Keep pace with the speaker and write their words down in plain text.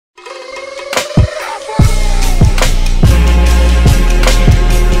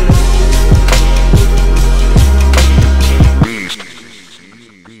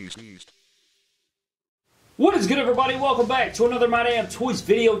everybody, welcome back to another My Damn Toys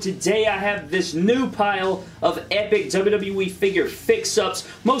video. Today I have this new pile of epic WWE figure fix-ups.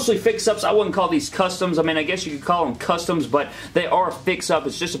 Mostly fix-ups. I wouldn't call these customs. I mean, I guess you could call them customs, but they are fix-up.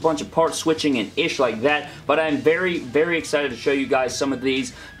 It's just a bunch of part switching and ish like that. But I'm very, very excited to show you guys some of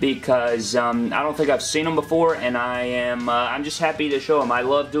these because I don't think I've seen them before, and I'm just happy to show them. I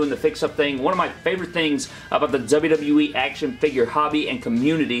love doing the fix-up thing. One of my favorite things about the WWE action figure hobby and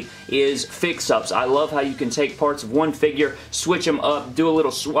community is fix-ups. I love how you can take parts of one figure, switch them up, do a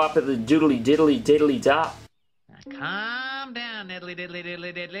little swap of the doodly diddly diddly dop. Calm down, diddly diddly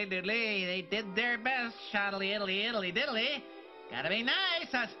diddly diddly diddly. They did their best, shoddily diddly diddly diddly. Gotta be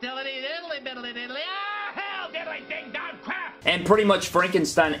nice, hostility diddly diddly diddly. Ah, hell, diddly ding dong crap! And pretty much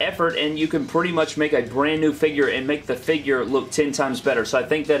Frankenstein effort, and you can pretty much make a brand new figure and make the figure look 10 times better. So I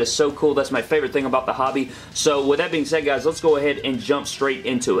think that is so cool. That's my favorite thing about the hobby. So with that being said, guys, let's go ahead and jump straight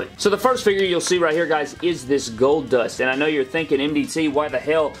into it. So the first figure you'll see right here, guys, is this Goldust. And I know you're thinking, MDT, why the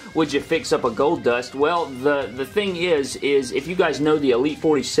hell would you fix up a Goldust? Well, the thing is if you guys know the Elite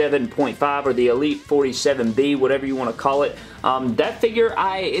 47.5 or the Elite 47B, whatever you want to call it, that figure,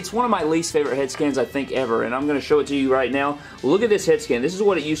 it's one of my least favorite head scans I think ever, and I'm going to show it to you right now. Look at this head scan. This is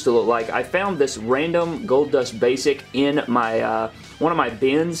what it used to look like. I found this random Goldust basic in my one of my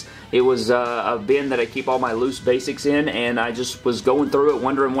bins. It was a bin that I keep all my loose basics in, and I just was going through it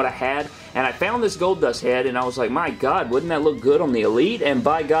wondering what I had, and I found this Goldust head, and I was like, my God, wouldn't that look good on the Elite? And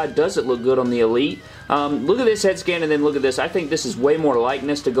by God, does it look good on the Elite. Look at this head scan, and then look at this. I think this is way more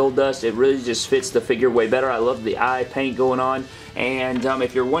likeness to Goldust. It really just fits the figure way better. I love the eye paint going on, and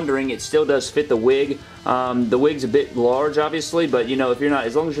if you're wondering, it still does fit the wig. The wig's a bit large, obviously, but you know, if you're not,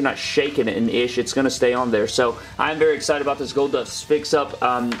 as long as you're not shaking it and ish, it's going to stay on there. So I'm very excited about this Goldust fix-up.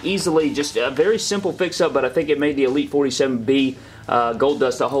 Easily, just a very simple fix-up, but I think it made the Elite 47B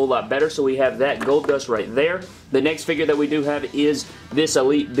Goldust a whole lot better. So we have that Goldust right there. The next figure that we do have is this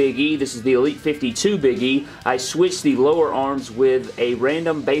Elite Big E. This is the Elite 52 Big E. I switched the lower arms with a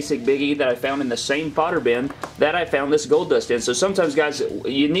random basic Big E that I found in the same fodder bin that I found this Goldust in. So sometimes, guys,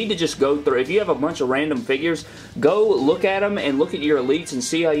 you need to just go through. If you have a bunch of random figures, go look at them and look at your Elites and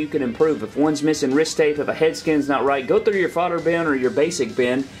see how you can improve. If one's missing wrist tape, if a head skin's not right, go through your fodder bin or your basic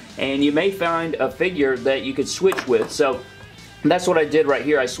bin, and you may find a figure that you could switch with. So that's what I did right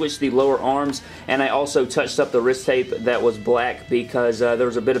here. I switched the lower arms, and I also touched up the wrist tape that was black because there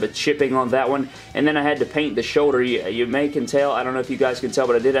was a bit of a chipping on that one. And then I had to paint the shoulder. You may can tell, I don't know if you guys can tell,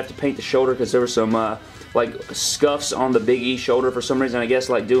 but I did have to paint the shoulder because there were some like scuffs on the Big E shoulder for some reason. I guess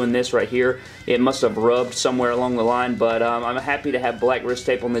like doing this right here, it must have rubbed somewhere along the line. But I'm happy to have black wrist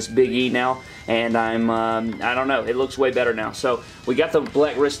tape on this Big E now, and I don't know, it looks way better now. So we got the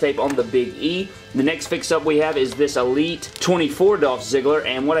black wrist tape on the Big E. The next fix-up we have is this Elite 24 Dolph Ziggler,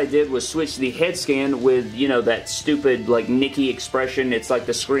 and what I did was switch the head scan with, you know, that stupid, like, Nikki expression. It's like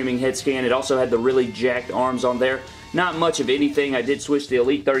the screaming head scan. It also had the really jacked arms on there. Not much of anything. I did switch the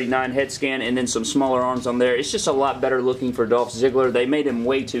Elite 39 head scan and then some smaller arms on there. It's just a lot better looking for Dolph Ziggler. They made him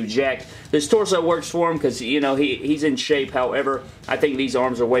way too jacked. This torso works for him because, you know, he's in shape. However, I think these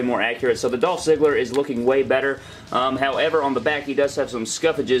arms are way more accurate. So the Dolph Ziggler is looking way better. However, on the back, he does have some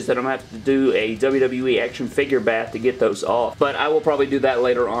scuffages that I'm going to have to do a WWE Action Figure bath to get those off. But I will probably do that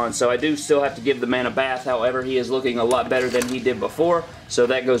later on. So I do still have to give the man a bath. However, he is looking a lot better than he did before. So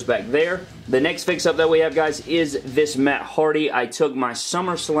that goes back there. The next fix-up that we have, guys, is this Matt Hardy. I took my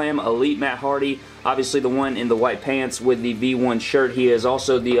SummerSlam Elite Matt Hardy, obviously the one in the white pants with the V1 shirt. He is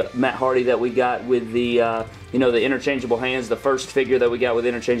also the Matt Hardy that we got with the, you know, the interchangeable hands, the first figure that we got with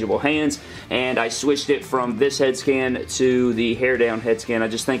interchangeable hands, and I switched it from this head scan to the hair down head scan. I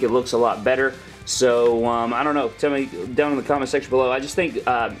just think it looks a lot better. So, I don't know. Tell me down in the comment section below. I just think,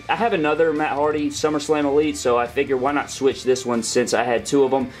 I have another Matt Hardy SummerSlam Elite, so I figure why not switch this one since I had two of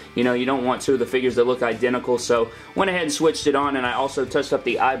them. You know, you don't want two of the figures that look identical, so went ahead and switched it on, and I also touched up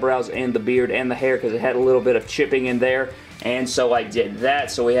the eyebrows and the beard and the hair because it had a little bit of chipping in there. And so I did that.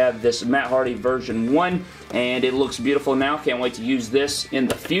 So we have this Matt Hardy version 1, and it looks beautiful now. Can't wait to use this in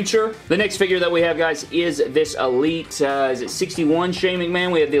the future. The next figure that we have, guys, is this Elite, is it 61 Shane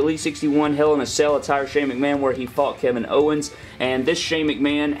McMahon? We have the Elite 61 Hell in a Cell attire Shane McMahon where he fought Kevin Owens. And this Shane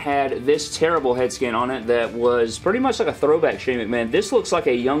McMahon had this terrible head scan on it that was pretty much like a throwback Shane McMahon. This looks like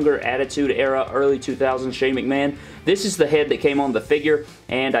a younger Attitude Era, early 2000s Shane McMahon. This is the head that came on the figure,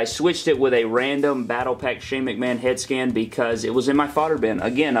 and I switched it with a random Battle Pack Shane McMahon head scan because it was in my fodder bin.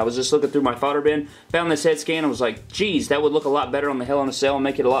 Again, I was just looking through my fodder bin, found this head scan, and was like, geez, that would look a lot better on the Hell in a Cell and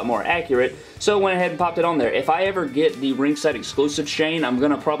make it a lot more accurate. So I went ahead and popped it on there. If I ever get the ringside exclusive Shane, I'm going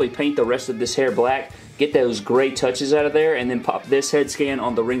to probably paint the rest of this hair black, get those gray touches out of there, and then pop this head scan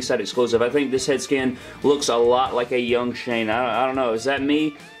on the ringside exclusive. I think this head scan looks a lot like a young Shane. I don't know, is that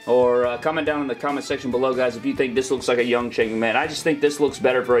me? Or comment down in the comment section below, guys, if you think this looks like a young Shane McMahon. I just think this looks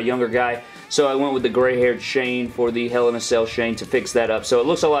better for a younger guy, so I went with the gray-haired Shane for the Hell in a Cell Shane to fix that up. So it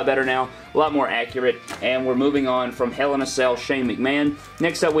looks a lot better now, a lot more accurate, and we're moving on from Hell in a Cell Shane McMahon.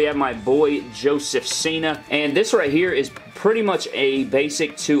 Next up, we have my boy Joseph Cena, and this right here is pretty much a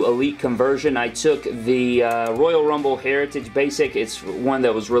basic to elite conversion. I took the Royal Rumble Heritage Basic. It's one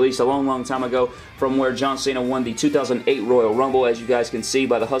that was released a long time ago from where John Cena won the 2008 Royal Rumble, as you guys can see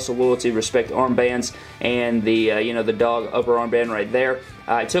by the Hustle, Loyalty, Respect armbands and the, you know, the dog upper armband right there.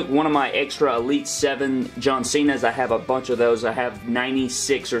 I took one of my extra Elite 7 John Cenas. I have a bunch of those. I have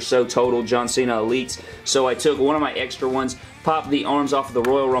 96 or so total John Cena Elites. So I took one of my extra ones, popped the arms off of the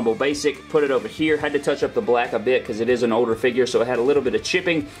Royal Rumble Basic, put it over here, had to touch up the black a bit because it is an older figure, so it had a little bit of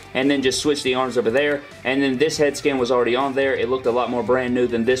chipping, and then just switched the arms over there, and then this head scan was already on there. It looked a lot more brand new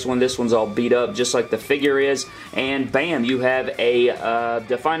than this one. This one's all beat up just like the figure is, and bam, you have a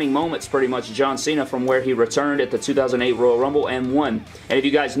defining moments pretty much John Cena from where he returned at the 2008 Royal Rumble and won. And if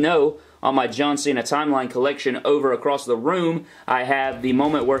you guys know, on my John Cena timeline collection over across the room, I have the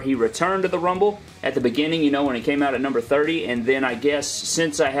moment where he returned to the Rumble at the beginning, you know, when he came out at number 30, and then I guess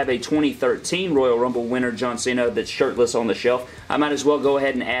since I have a 2013 Royal Rumble winner John Cena that's shirtless on the shelf, I might as well go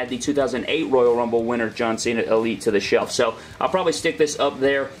ahead and add the 2008 Royal Rumble winner John Cena Elite to the shelf. So I'll probably stick this up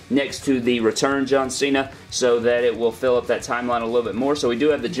there next to the return John Cena so that it will fill up that timeline a little bit more. So we do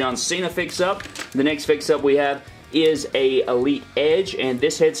have the John Cena fix-up. The next fix-up we have is a Elite Edge, and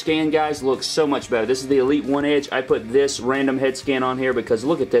this head scan, guys, looks so much better. This is the Elite 1 Edge. I put this random head scan on here because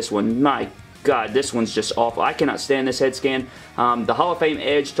look at this one. My God, this one's just awful. I cannot stand this head scan. The Hall of Fame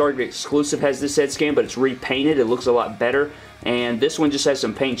Edge Target exclusive has this head scan, but it's repainted. It looks a lot better. And this one just has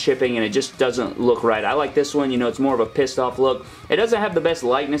some paint chipping, and it just doesn't look right. I like this one. You know, it's more of a pissed off look. It doesn't have the best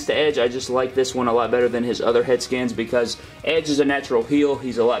likeness to Edge. I just like this one a lot better than his other head scans because Edge is a natural heel.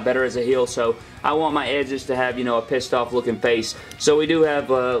 He's a lot better as a heel, so I want my Edges to have, you know, a pissed off looking face. So we do have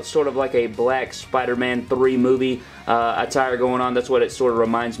sort of like a black Spider-Man 3 movie attire going on. That's what it sort of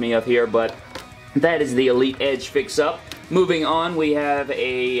reminds me of here, but that is the Elite Edge fix-up. Moving on, we have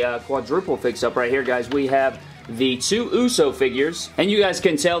a quadruple fix-up right here, guys. We have the 2 Uso figures, and you guys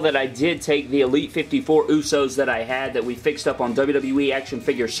can tell that I did take the Elite 54 Usos that I had that we fixed up on WWE Action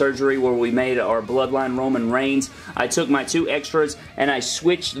Figure Surgery where we made our Bloodline Roman Reigns. I took my 2 extras and I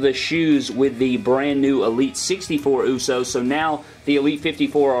switched the shoes with the brand new Elite 64 Usos, so now the Elite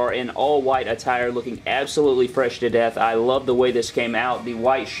 54 are in all white attire looking absolutely fresh to death. I love the way this came out. The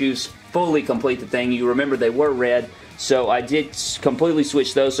white shoes fully complete the thing. You remember they were red, so I did completely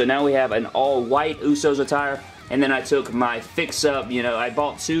switch those, so now we have an all white Usos attire. And then I took my fix-up, you know, I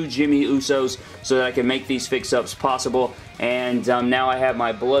bought 2 Jimmy Usos so that I can make these fix-ups possible. And now I have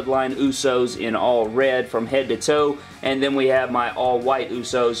my Bloodline Usos in all red from head to toe. And then we have my all-white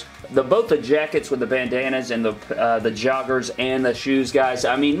Usos. Both the jackets with the bandanas and the joggers and the shoes, guys.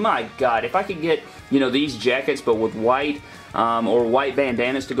 I mean, my God, if I could get, you know, these jackets but with white, or white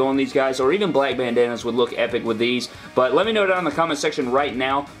bandanas to go on these guys, or even black bandanas would look epic with these. But let me know down in the comment section right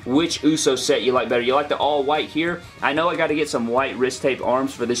now which Uso set you like better. You like the all white here? I know I got to get some white wrist tape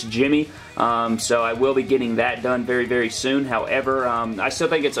arms for this Jimmy, so I will be getting that done very soon. However, I still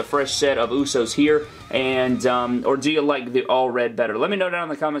think it's a fresh set of Usos here. And or do you like the all red better? Let me know down in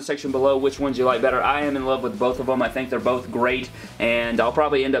the comment section below which ones you like better. I am in love with both of them. I think they're both great, and I'll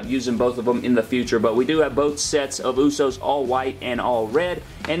probably end up using both of them in the future. But we do have both sets of Usos, all white and all red.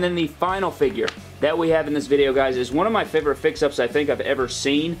 And then the final figure that we have in this video, guys, is one of my favorite fix-ups I think I've ever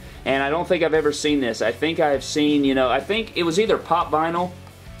seen, and I don't think I've ever seen this. I think I've seen, you know, I think it was either Pop Vinyl.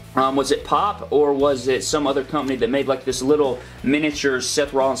 Was it Pop, or was it some other company that made like this little miniature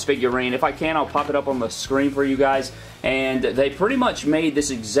Seth Rollins figurine? If I can, I'll pop it up on the screen for you guys. And they pretty much made this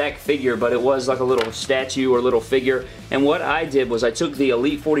exact figure, but it was like a little statue or little figure. And what I did was I took the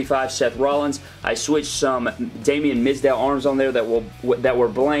Elite 45 Seth Rollins, I switched some Damien Mizdow arms on there that were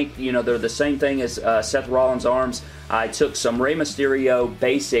blank. You know, they're the same thing as Seth Rollins arms. I took some Rey Mysterio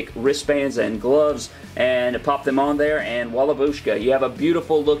basic wristbands and gloves and popped them on there, and wallabushka. You have a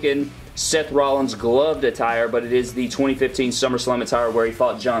beautiful looking Seth Rollins gloved attire, but it is the 2015 SummerSlam attire where he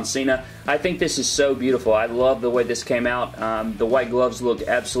fought John Cena. I think this is so beautiful. I love the way this came out. The white gloves look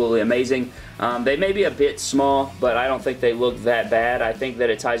absolutely amazing. They may be a bit small, but I don't think they look that bad. I think that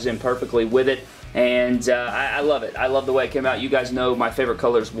it ties in perfectly with it. And I love it. I love the way it came out. You guys know my favorite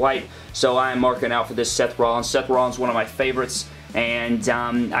color is white, so I am marking out for this Seth Rollins. Seth Rollins, one of my favorites, and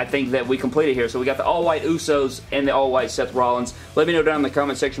I think that we completed here. So we got the all-white Usos and the all-white Seth Rollins. Let me know down in the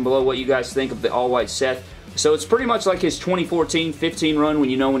comment section below what you guys think of the all-white Seth. So it's pretty much like his 2014-15 run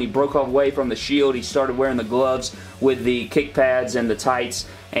when he broke off away from the Shield. He started wearing the gloves with the kick pads and the tights,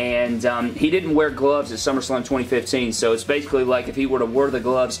 and he didn't wear gloves at SummerSlam 2015, so it's basically like if he were to wear the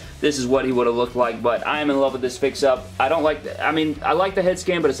gloves, this is what he would have looked like. But I am in love with this fix-up. I don't like I like the head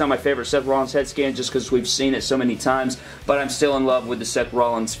scan, but it's not my favorite Seth Rollins head scan just because we've seen it so many times, but I'm still in love with the Seth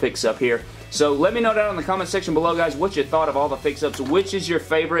Rollins fix-up here. So let me know down in the comment section below, guys, what you thought of all the fix-ups. Which is your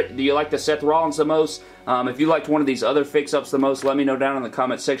favorite? Do you like the Seth Rollins the most? If you liked one of these other fix-ups the most, let me know down in the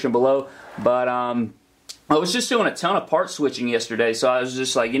comment section below. But I was just doing a ton of part switching yesterday, so I was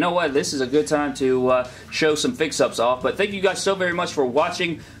just like, you know what, this is a good time to show some fix-ups off. But thank you guys so very much for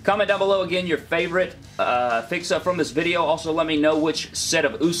watching. Comment down below again your favorite fix-up from this video. Also, let me know which set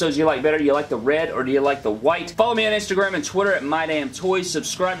of Usos you like better. Do you like the red or do you like the white? Follow me on Instagram and Twitter at MYDAMNTOYS.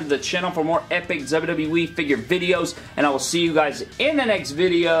 Subscribe to the channel for more epic WWE figure videos, and I will see you guys in the next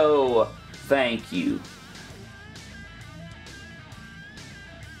video. Thank you.